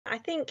I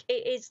think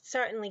it is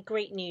certainly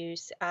great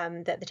news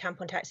that the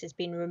tampon tax has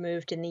been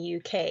removed in the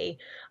UK.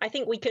 I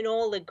think we can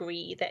all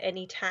agree that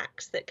any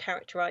tax that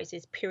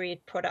characterises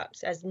period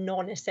products as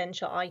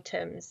non-essential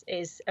items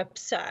is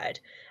absurd,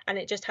 and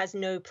it just has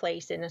no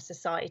place in a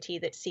society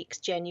that seeks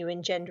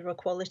genuine gender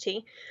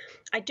equality.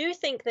 I do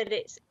think that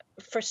it's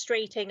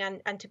frustrating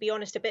and to be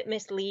honest, a bit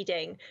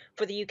misleading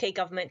for the UK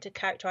government to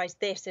characterise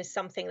this as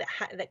something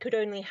that could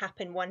only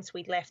happen once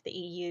we'd left the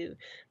EU,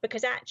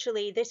 because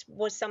actually this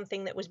was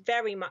something that was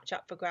very much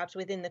up for grabs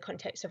within the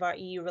context of our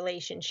EU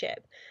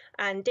relationship.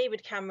 And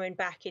David Cameron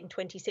back in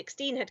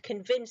 2016 had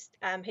convinced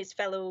his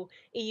fellow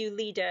EU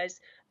leaders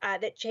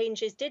that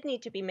changes did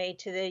need to be made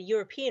to the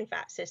European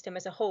VAT system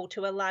as a whole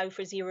to allow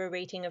for zero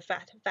rating of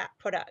VAT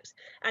products.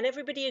 And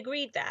everybody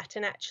agreed that.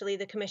 And actually,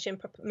 the Commission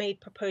made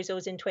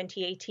proposals in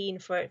 2018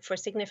 for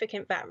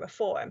significant VAT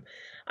reform.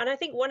 And I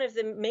think one of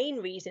the main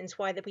reasons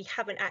why that we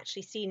haven't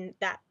actually seen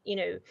that,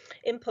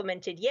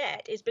 implemented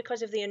yet is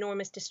because of the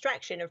enormous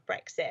distraction of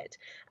Brexit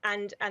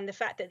and the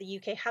fact that the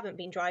UK haven't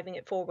been driving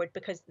it forward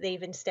because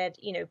they've instead,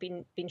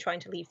 been trying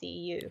to leave the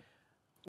EU.